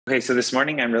Okay, so this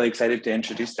morning I'm really excited to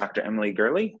introduce Dr. Emily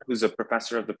Gurley, who's a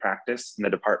professor of the practice in the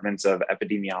departments of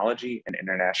epidemiology and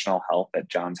international health at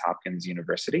Johns Hopkins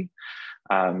University.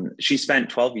 She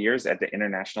spent 12 years at the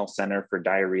International Center for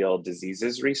Diarrheal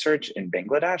Diseases Research in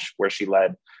Bangladesh, where she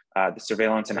led the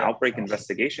Surveillance and Outbreak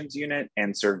Investigations Unit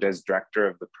and served as director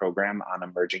of the program on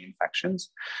emerging infections.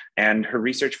 And her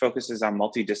research focuses on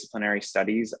multidisciplinary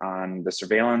studies on the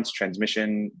surveillance,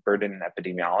 transmission, burden, and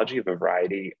epidemiology of a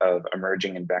variety of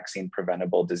emerging and vaccine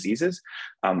preventable diseases,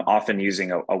 often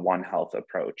using a One Health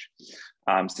approach.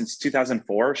 Since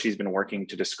 2004, she's been working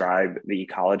to describe the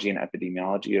ecology and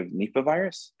epidemiology of Nipah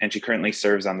virus, and she currently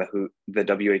serves on the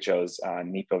WHO's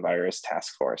Nipah virus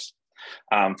task force.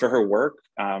 For her work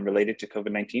related to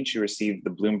COVID-19, she received the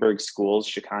Bloomberg School's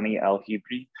Shikani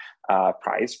El-Hibri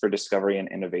Prize for Discovery and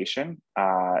Innovation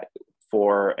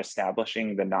for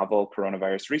establishing the Novel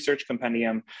Coronavirus Research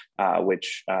Compendium,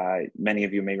 which many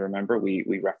of you may remember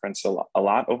we referenced a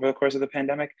lot over the course of the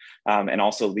pandemic, and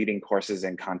also leading courses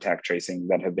in contact tracing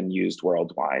that have been used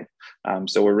worldwide.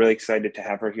 So we're really excited to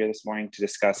have her here this morning to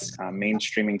discuss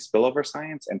mainstreaming spillover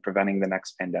science and preventing the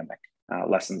next pandemic,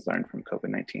 lessons learned from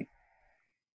COVID-19.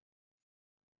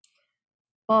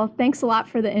 Well, thanks a lot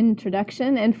for the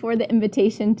introduction and for the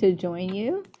invitation to join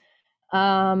you.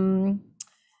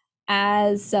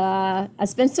 As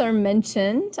Spencer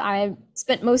mentioned, I've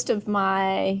spent most of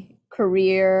my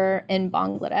career in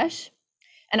Bangladesh,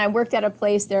 and I worked at a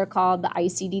place there called the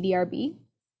ICDDRB,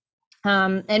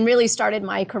 and really started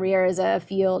my career as a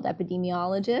field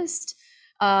epidemiologist.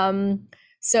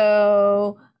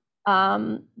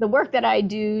 The work that I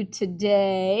do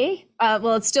today,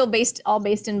 well, it's still all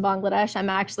based in Bangladesh. I'm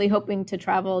actually hoping to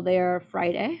travel there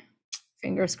Friday,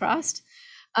 fingers crossed.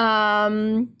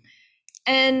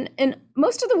 And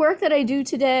most of the work that I do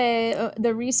today,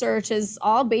 the research is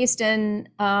all based in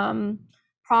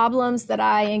problems that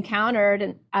I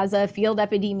encountered as a field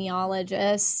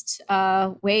epidemiologist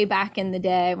way back in the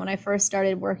day when I first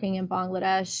started working in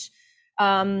Bangladesh.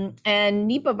 And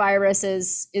Nipah virus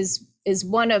is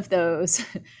one of those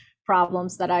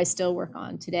problems that I still work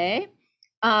on today.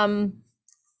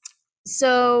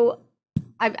 So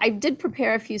I did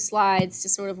prepare a few slides to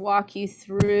sort of walk you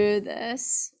through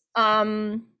this.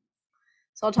 So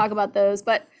I'll talk about those,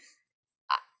 but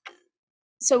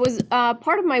so it was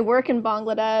part of my work in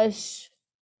Bangladesh.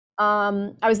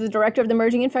 I was the director of the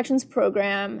Emerging Infections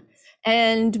Program,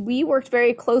 and we worked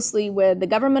very closely with the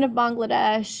government of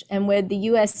Bangladesh and with the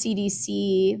US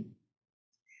CDC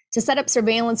to set up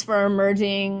surveillance for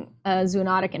emerging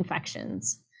zoonotic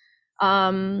infections.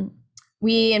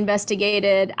 We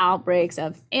investigated outbreaks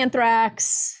of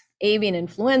anthrax, avian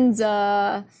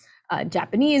influenza,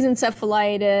 Japanese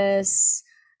encephalitis,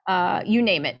 you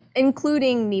name it,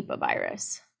 including Nipah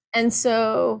virus. And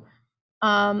so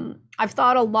I've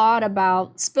thought a lot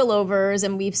about spillovers,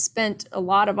 and we've spent a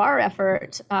lot of our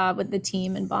effort with the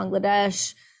team in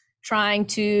Bangladesh trying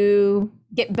to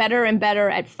get better and better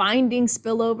at finding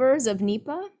spillovers of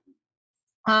Nipah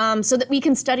so that we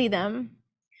can study them.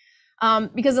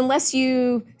 Because unless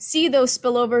you see those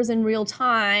spillovers in real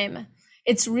time,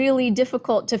 it's really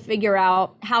difficult to figure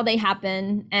out how they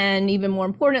happen, and even more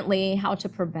importantly, how to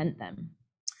prevent them.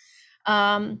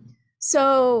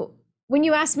 So when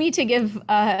you asked me to give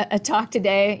a talk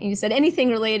today, you said anything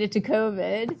related to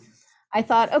COVID, I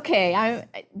thought, okay,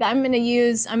 I'm going to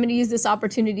use this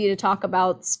opportunity to talk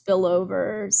about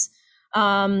spillovers,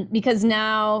 because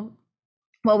now,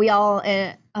 well, we all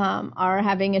are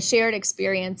having a shared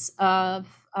experience of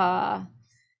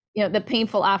the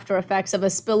painful after effects of a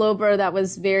spillover that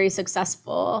was very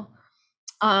successful.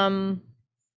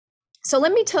 So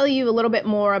let me tell you a little bit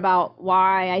more about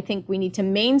why I think we need to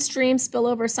mainstream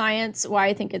spillover science, why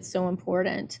I think it's so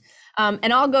important.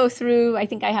 And I'll go through, I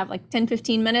think I have like 10,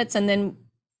 15 minutes, and then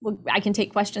I can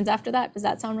take questions after that. Does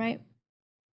that sound right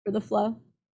for the flow?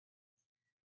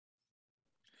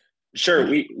 Sure,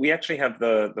 we actually have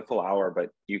the full hour,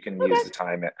 but you can use the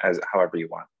time as however you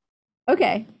want.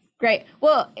 Okay, great.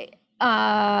 Well,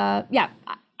 yeah,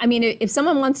 I mean, if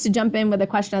someone wants to jump in with a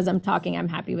question as I'm talking, I'm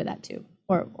happy with that too,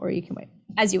 or you can wait,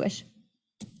 as you wish.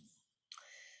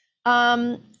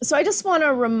 So I just want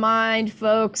to remind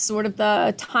folks sort of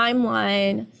the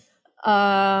timeline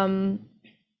of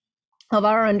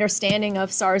our understanding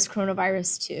of SARS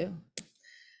coronavirus 2.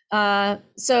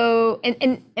 So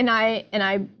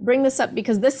I bring this up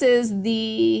because this is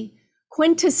the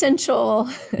quintessential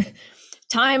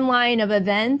timeline of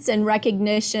events and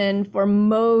recognition for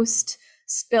most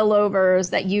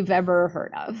spillovers that you've ever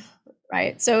heard of,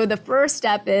 right? So the first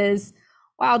step is,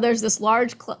 wow, there's this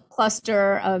large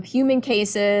cluster of human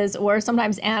cases or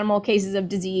sometimes animal cases of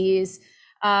disease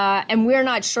and we're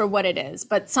not sure what it is,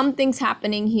 but something's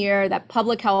happening here that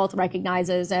public health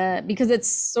recognizes because it's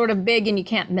sort of big and you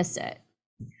can't miss it,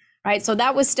 right? So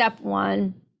that was step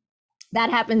one. That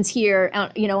happens here,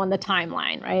 on the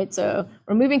timeline, right? So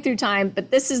we're moving through time, but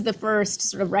this is the first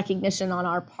sort of recognition on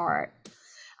our part.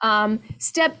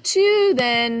 Step two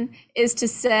then is to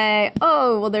say,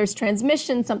 oh, well, there's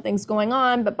transmission, something's going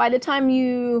on, but by the time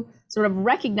you sort of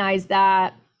recognize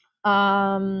that,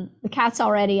 the cat's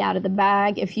already out of the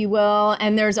bag, if you will,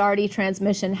 and there's already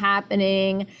transmission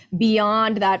happening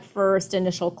beyond that first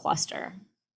initial cluster.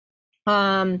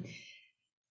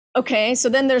 Okay, so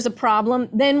then there's a problem.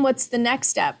 Then what's the next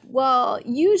step? Well,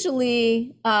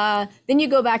 usually, then you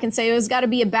go back and say, there's got to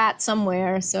be a bat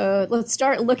somewhere. So let's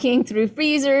start looking through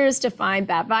freezers to find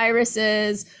bat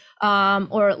viruses,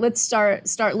 or let's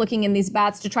start looking in these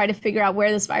bats to try to figure out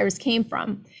where this virus came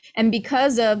from. And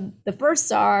because of the first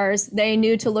SARS, they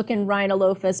knew to look in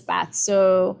Rhinolophus bats,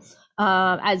 so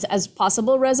as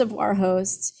possible reservoir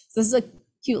hosts. So this is a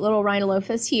cute little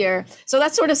Rhinolophus here. So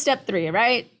that's sort of step three,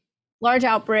 right? Large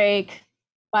outbreak.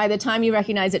 By the time you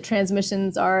recognize it,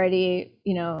 transmission's already,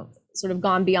 sort of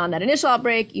gone beyond that initial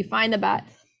outbreak. You find the bat.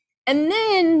 And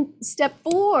then step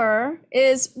four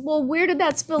is, well, where did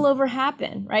that spillover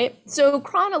happen, right? So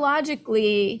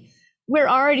chronologically, we're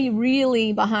already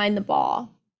really behind the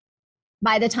ball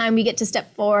by the time we get to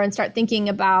step four and start thinking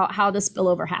about how the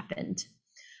spillover happened.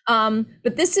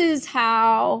 But this is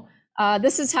how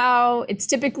it's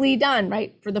typically done,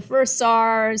 right? For the first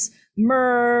SARS,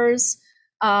 MERS,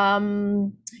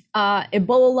 Ebola,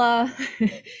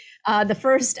 the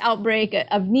first outbreak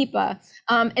of Nipah.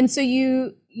 And so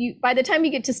you by the time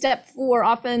you get to step four,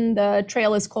 often the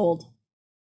trail is cold,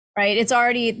 right?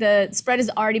 The spread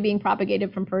is already being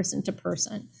propagated from person to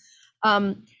person.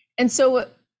 And so,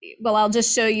 well, I'll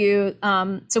just show you.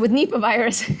 So with Nipah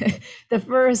virus, the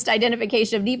first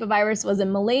identification of Nipah virus was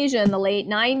in Malaysia in the late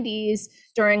 90s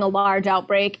during a large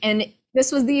outbreak. And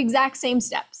this was the exact same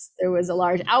steps. There was a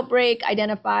large outbreak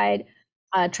identified.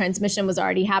 Transmission was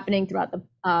already happening throughout the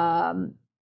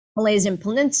Malaysian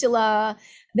peninsula.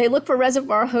 They look for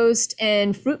reservoir host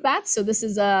in fruit bats. So this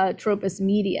is a Tropus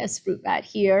medius fruit bat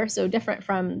here, so different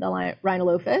from the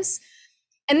Rhinolophus.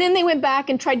 And then they went back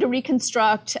and tried to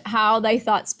reconstruct how they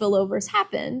thought spillovers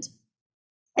happened.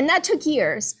 And that took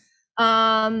years.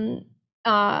 With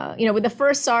the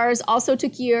first SARS also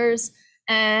took years,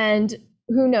 and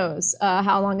who knows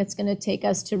how long it's going to take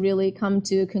us to really come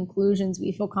to conclusions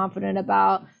we feel confident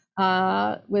about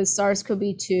with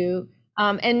SARS-CoV-2.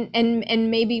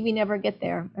 And maybe we never get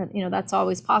there. That's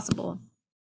always possible.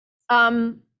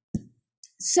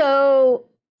 So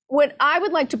what I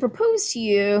would like to propose to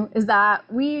you is that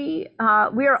we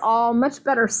are all much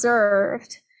better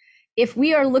served if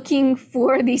we are looking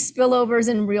for these spillovers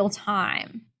in real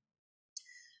time.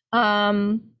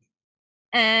 And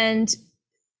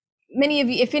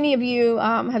if any of you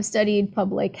have studied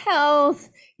public health,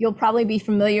 you'll probably be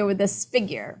familiar with this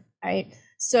figure, right?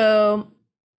 So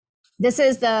this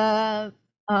is a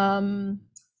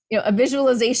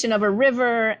visualization of a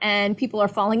river, and people are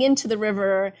falling into the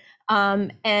river.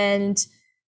 And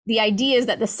the idea is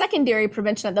that the secondary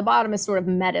prevention at the bottom is sort of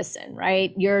medicine,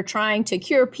 right? You're trying to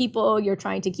cure people, you're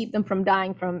trying to keep them from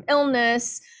dying from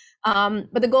illness.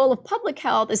 But the goal of public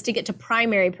health is to get to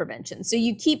primary prevention. So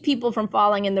you keep people from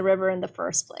falling in the river in the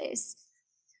first place.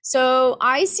 So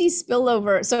I see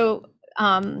spillover. So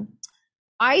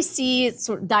I see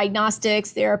sort of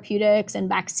diagnostics, therapeutics, and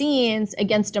vaccines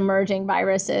against emerging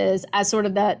viruses as sort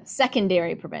of the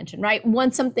secondary prevention, right?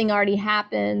 Once something already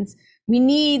happens, we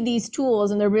need these tools,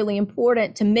 and they're really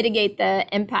important to mitigate the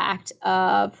impact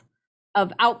of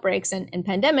outbreaks and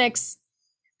pandemics.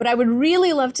 But I would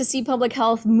really love to see public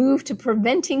health move to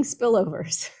preventing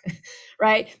spillovers,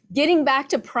 right? Getting back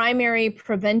to primary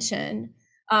prevention,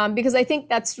 because I think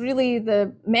that's really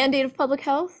the mandate of public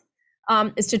health.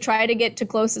 Is to try to get to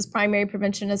close as primary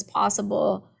prevention as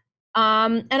possible.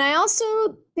 And I also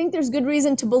think there's good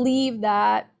reason to believe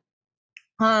that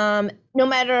no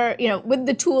matter, with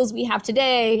the tools we have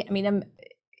today,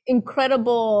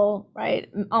 incredible, right,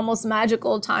 almost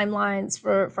magical timelines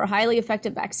for highly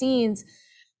effective vaccines,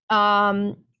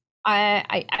 I'm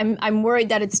worried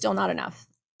that it's still not enough.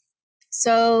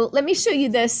 So let me show you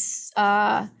this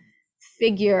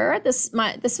figure. This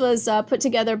was put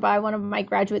together by one of my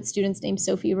graduate students named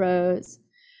Sophie Rose.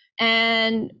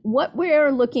 And what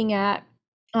we're looking at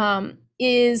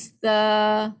is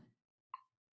the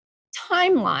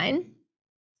timeline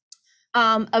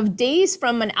of days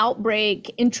from an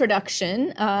outbreak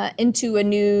introduction into a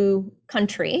new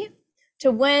country to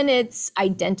when it's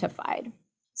identified.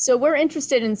 So we're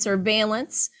interested in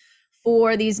surveillance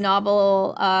for these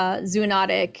novel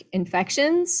zoonotic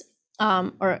infections,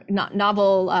 or not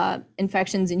novel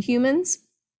infections in humans.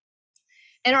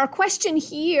 And our question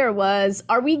here was,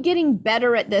 are we getting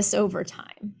better at this over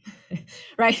time?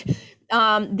 Right?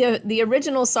 The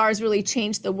original SARS really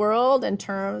changed the world in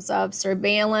terms of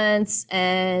surveillance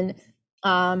and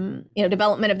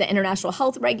development of the international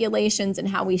health regulations and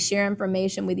how we share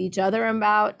information with each other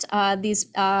about these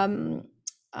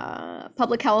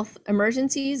public health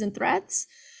emergencies and threats.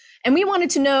 And we wanted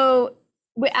to know,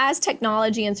 as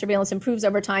technology and surveillance improves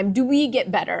over time, do we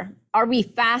get better? Are we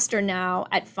faster now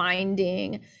at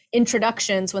finding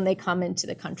introductions when they come into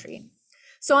the country?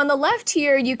 So on the left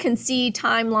here, you can see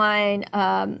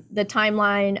the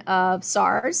timeline of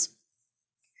SARS.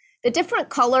 The different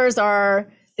colors are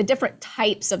the different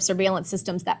types of surveillance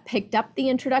systems that picked up the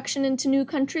introduction into new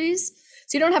countries.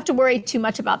 So you don't have to worry too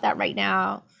much about that right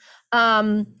now.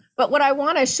 But what I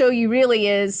want to show you really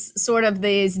is sort of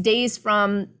these days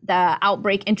from the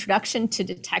outbreak introduction to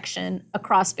detection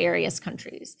across various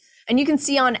countries. And you can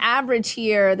see on average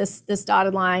here, this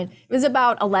dotted line, it was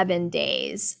about 11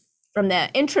 days from the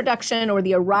introduction or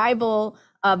the arrival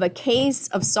of a case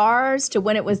of SARS to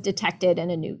when it was detected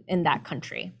in that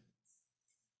country.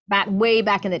 Way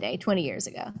back in the day, 20 years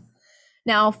ago.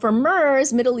 Now for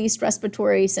MERS, Middle East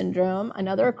Respiratory Syndrome,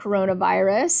 another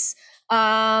coronavirus,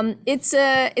 it's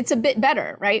a bit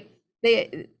better, right?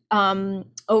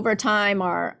 Over time,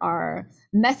 our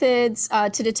methods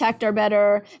to detect are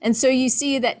better. And so you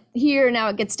see that here now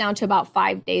it gets down to about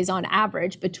 5 days on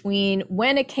average between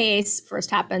when a case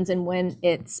first happens and when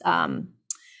it's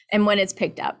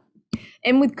picked up.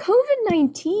 And with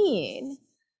COVID-19,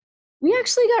 we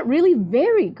actually got really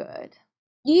very good.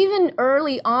 Even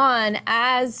early on,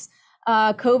 as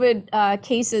COVID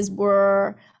cases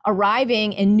were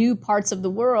arriving in new parts of the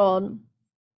world,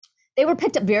 they were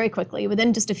picked up very quickly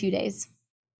within just a few days,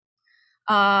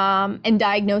 and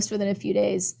diagnosed within a few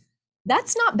days.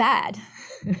 That's not bad.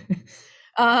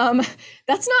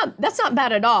 That's not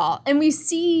bad at all. And we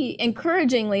see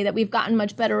encouragingly that we've gotten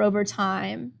much better over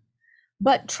time.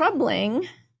 But troubling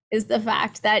is the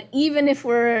fact that even if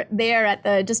we're there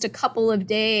at just a couple of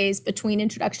days between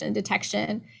introduction and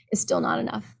detection, is still not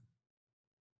enough.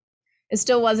 It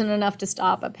still wasn't enough to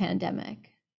stop a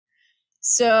pandemic.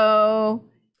 So,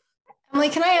 Emily,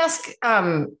 can I ask?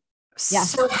 Yeah.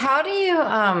 So, how do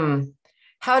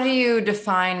you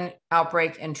define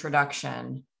outbreak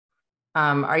introduction?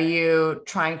 Are you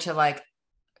trying to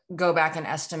go back and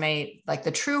estimate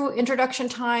the true introduction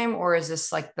time, or is this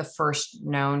the first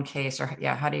known case? Or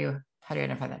how do you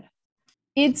identify that?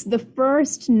 It's the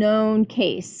first known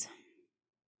case.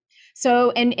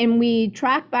 So, and we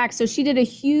track back. So she did a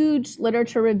huge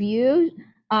literature review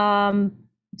to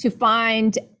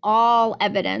find all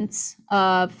evidence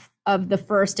of the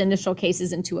first initial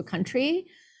cases into a country.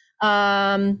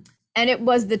 And it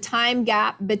was the time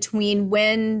gap between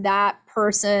when that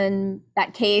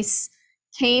case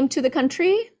came to the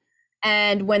country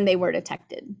and when they were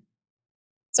detected.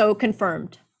 So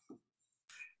confirmed.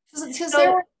 Because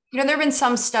there have been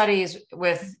some studies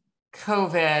with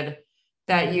COVID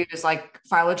that use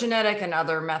phylogenetic and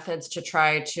other methods to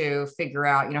try to figure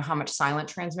out, how much silent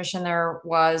transmission there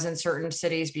was in certain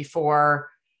cities before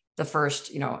the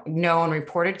first, known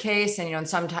reported case. And,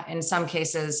 in some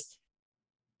cases,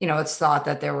 it's thought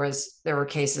that there were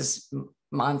cases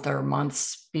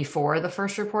months before the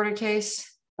first reported case.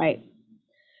 Right.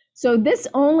 So this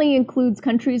only includes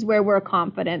countries where we're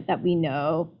confident that we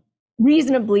know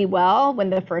reasonably well when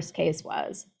the first case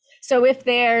was. So if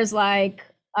there's there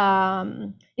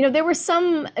were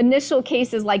some initial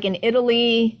cases in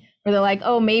Italy where they're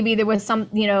oh, maybe there was some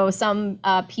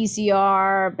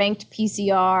PCR, banked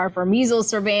PCR for measles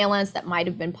surveillance that might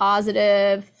have been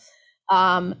positive.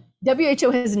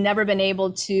 WHO has never been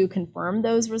able to confirm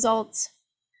those results.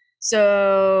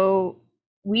 So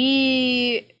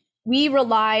we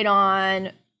relied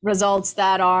on results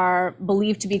that are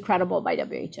believed to be credible by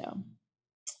WHO.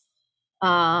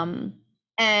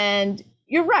 And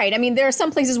you're right. I mean, there are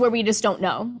some places where we just don't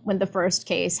know when the first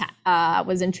case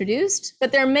was introduced,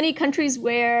 but there are many countries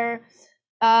where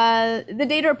the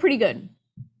data are pretty good.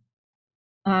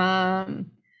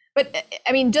 But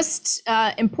I mean, just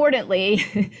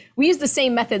importantly, we use the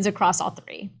same methods across all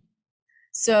three.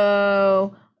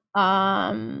 So,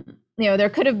 there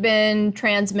could have been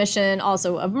transmission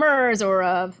also of MERS or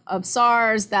of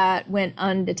SARS that went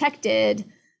undetected.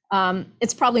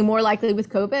 It's probably more likely with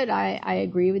COVID. I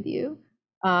agree with you.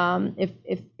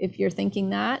 If you're thinking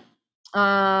that,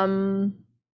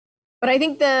 but I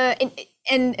think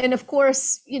and of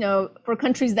course, for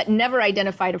countries that never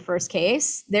identified a first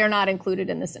case, they're not included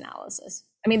in this analysis.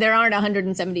 I mean, there aren't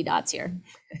 170 dots here.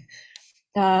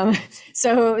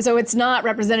 So it's not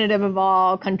representative of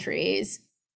all countries,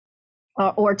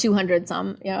 or 200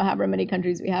 some, however many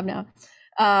countries we have now.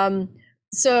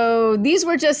 So these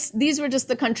were just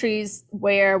the countries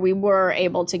where we were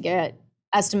able to get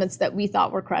estimates that we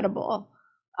thought were credible.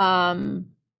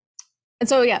 And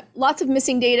so, yeah, lots of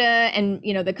missing data, and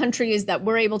the countries that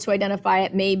we're able to identify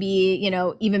it may be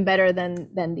even better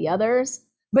than the others.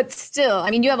 But still, I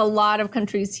mean, you have a lot of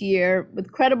countries here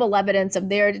with credible evidence of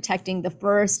their detecting the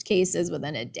first cases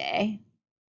within a day.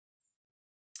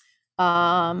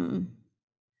 And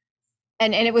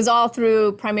it was all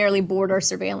through primarily border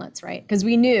surveillance, right? Because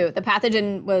we knew the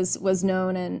pathogen was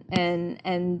known,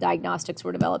 and diagnostics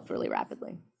were developed really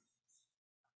rapidly.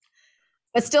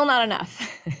 But still not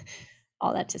enough.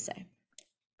 All that to say.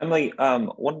 Emily,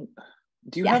 do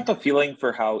you have a feeling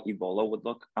for how Ebola would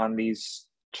look on these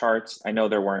charts? I know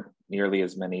there weren't nearly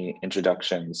as many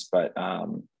introductions, but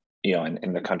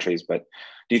in the countries, but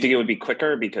do you think it would be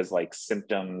quicker because like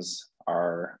symptoms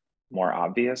are more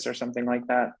obvious or something like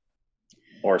that,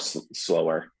 or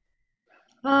slower?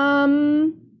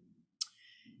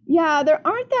 Yeah, there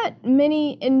aren't that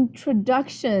many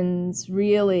introductions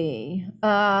really.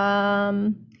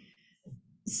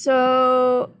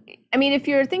 So, I mean, if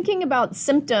you're thinking about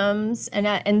symptoms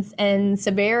and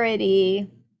severity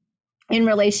in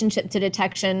relationship to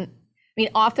detection, I mean,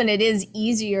 often it is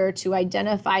easier to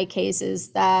identify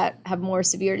cases that have more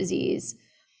severe disease.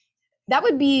 That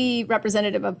would be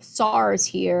representative of SARS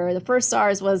here. The first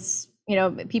SARS was,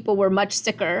 people were much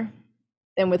sicker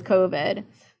than with COVID,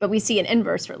 but we see an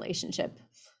inverse relationship.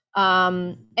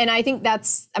 And I think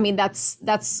that's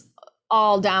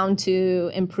all down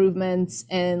to improvements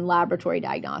in laboratory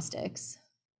diagnostics.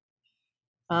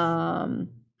 But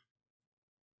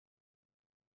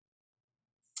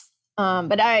I'm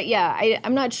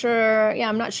not sure. Yeah,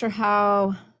 I'm not sure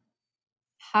how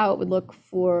it would look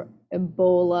for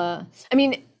Ebola. I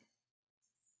mean,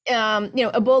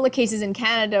 Ebola cases in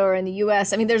Canada or in the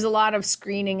US, I mean, there's a lot of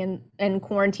screening and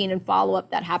quarantine and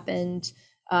follow-up that happened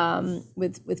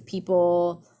with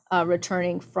people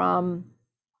returning from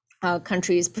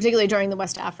countries, particularly during the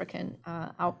West African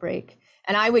outbreak.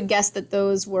 And I would guess that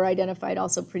those were identified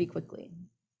also pretty quickly.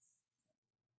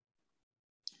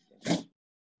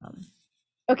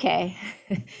 Okay.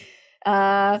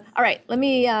 All right, let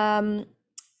me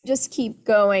just keep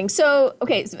going. So,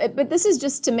 okay, but this is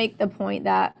just to make the point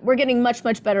that we're getting much,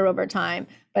 much better over time,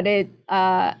 but it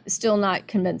still not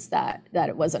convinced that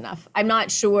it was enough. I'm not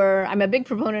sure. I'm a big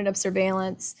proponent of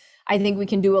surveillance. I think we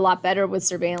can do a lot better with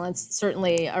surveillance,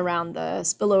 certainly around the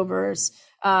spillovers.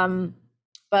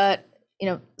 But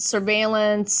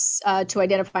surveillance to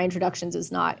identify introductions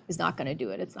is not going to do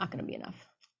it. It's not going to be enough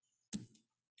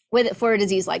for a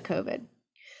disease like COVID.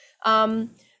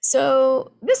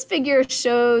 So this figure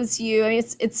shows you. I mean,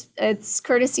 it's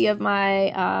courtesy of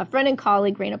my friend and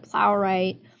colleague Raina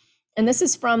Plowright, and this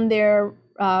is from their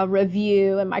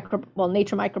review and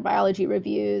Nature Microbiology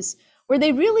reviews, where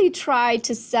they really tried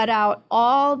to set out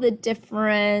all the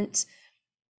different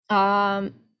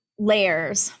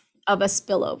layers of a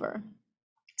spillover.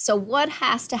 So what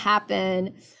has to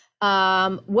happen?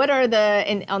 What are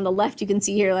and on the left, you can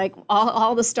see here, like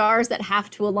all the stars that have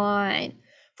to align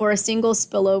for a single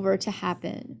spillover to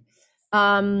happen.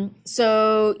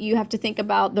 So you have to think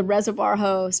about the reservoir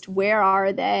host. Where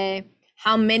are they?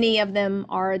 How many of them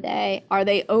are they? Are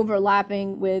they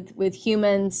overlapping with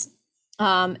humans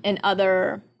and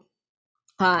other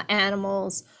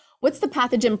animals? What's the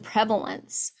pathogen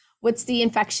prevalence? What's the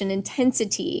infection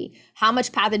intensity? How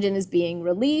much pathogen is being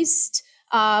released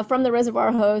from the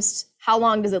reservoir host? How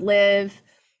long does it live?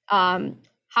 How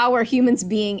are humans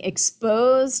being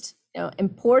exposed?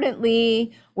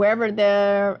 Importantly, wherever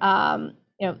their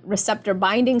receptor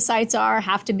binding sites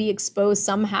have to be exposed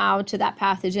somehow to that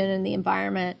pathogen in the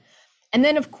environment. And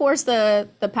then, of course, the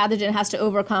pathogen has to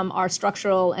overcome our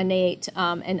structural, innate,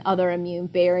 and other immune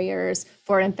barriers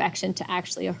for infection to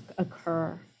actually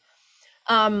occur.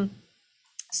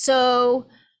 So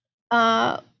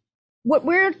what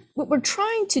we're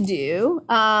trying to do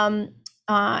in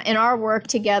our work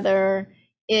together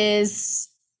is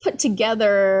put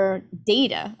together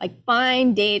data, like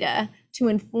find data to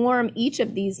inform each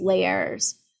of these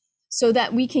layers so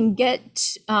that we can get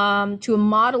to a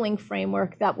modeling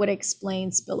framework that would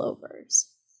explain spillovers.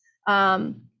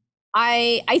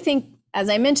 I think, as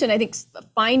I mentioned, I think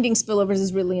finding spillovers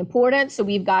is really important. So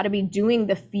we've got to be doing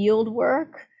the field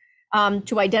work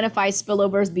to identify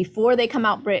spillovers before they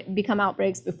become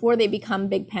outbreaks, before they become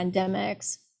big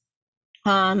pandemics.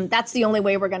 That's the only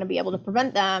way we're going to be able to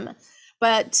prevent them.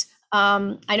 But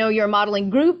I know you're a modeling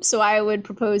group, so I would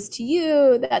propose to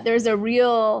you that there's a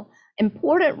real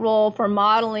important role for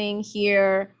modeling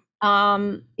here,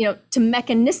 to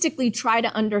mechanistically try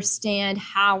to understand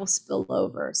how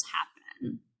spillovers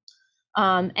happen.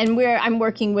 And I'm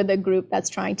working with a group that's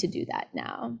trying to do that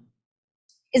now.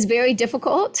 It's very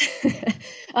difficult.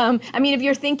 If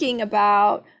you're thinking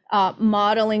about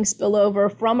modeling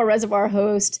spillover from a reservoir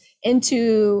host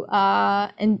into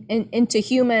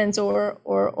humans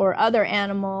or other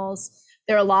animals,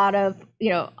 there are a lot of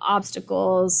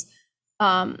obstacles.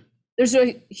 There's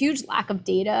a huge lack of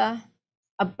data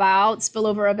about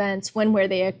spillover events, where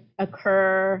they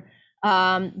occur.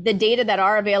 The data that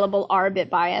are available are a bit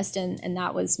biased, and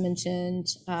that was mentioned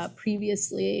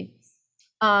previously.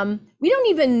 We don't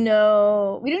even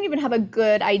have a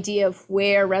good idea of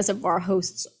where reservoir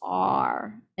hosts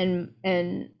are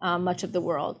in much of the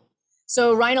world.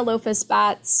 So Rhinolophus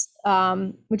bats,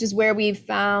 which is where we've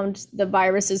found the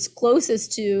viruses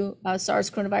closest to SARS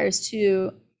coronavirus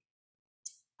 2.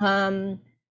 So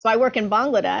I work in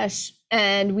Bangladesh,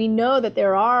 and we know that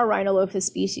there are Rhinolophus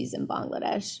species in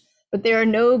Bangladesh, but there are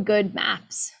no good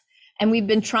maps. And we've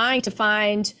been trying to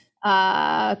find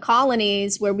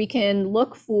colonies where we can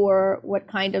look for what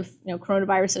kind of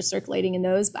coronavirus are circulating in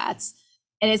those bats.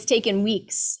 And it's taken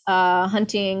weeks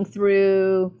hunting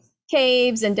through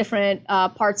caves and different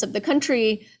parts of the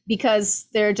country, because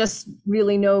there are just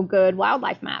really no good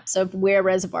wildlife maps of where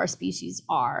reservoir species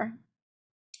are.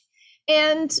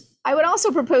 And I would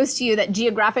also propose to you that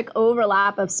geographic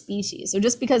overlap of species. So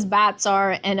just because bats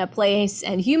are in a place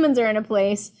and humans are in a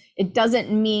place, it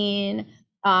doesn't mean,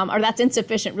 or that's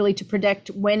insufficient really to predict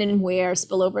when and where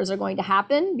spillovers are going to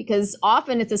happen, because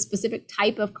often it's a specific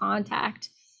type of contact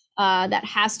that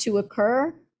has to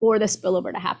occur for the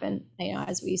spillover to happen,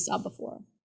 as we saw before.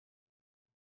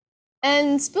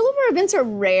 And spillover events are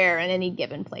rare in any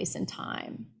given place and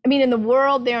time. In the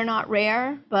world, they're not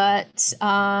rare, but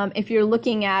if you're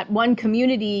looking at one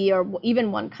community or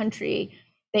even one country,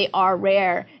 they are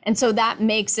rare. And so that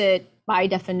makes it, by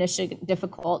definition,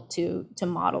 difficult to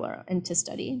model and to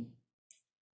study.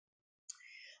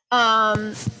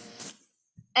 And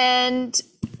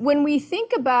when we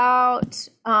think about,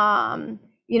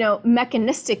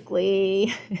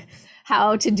 mechanistically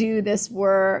how to do this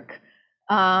work,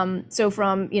 so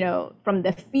from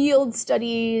the field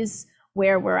studies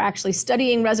where we're actually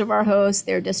studying reservoir hosts,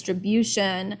 their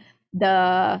distribution,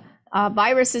 the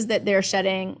viruses that they're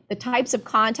shedding, the types of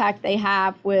contact they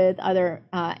have with other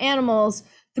animals,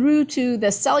 through to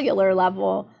the cellular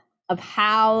level of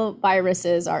how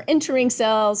viruses are entering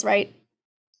cells, right?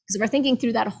 Because we're thinking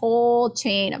through that whole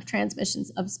chain of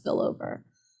transmissions of spillover.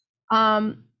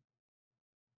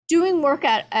 Doing work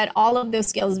at all of those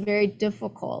scales is very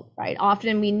difficult, right?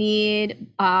 Often we need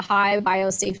high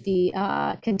biosafety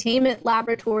containment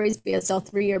laboratories,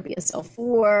 BSL-3 or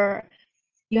BSL-4.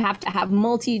 You have to have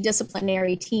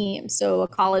multidisciplinary teams, so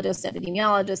ecologists,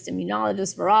 epidemiologists,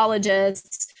 immunologists,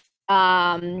 virologists,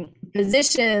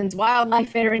 physicians,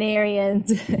 wildlife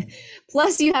veterinarians.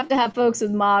 Plus, you have to have folks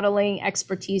with modeling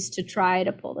expertise to try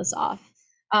to pull this off.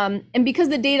 And because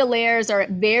the data layers are at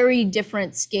very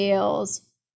different scales,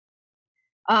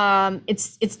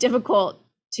 it's difficult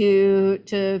to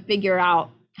figure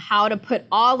out how to put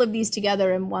all of these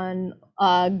together in one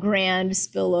grand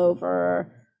spillover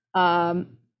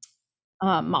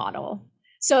model.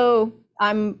 So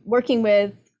I'm working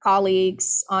with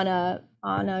colleagues on a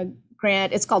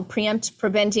grant. It's called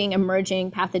Preventing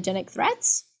Emerging Pathogenic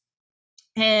Threats,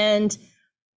 and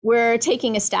we're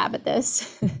taking a stab at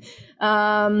this.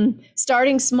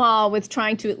 Starting small with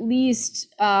trying to at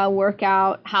least work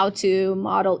out how to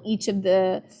model each of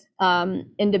the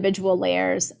individual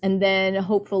layers, and then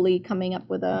hopefully coming up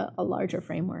with a larger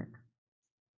framework.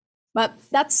 But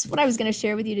that's what I was going to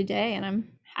share with you today, and I'm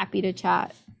happy to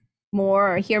chat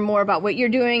more or hear more about what you're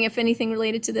doing, if anything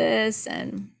related to this.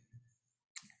 And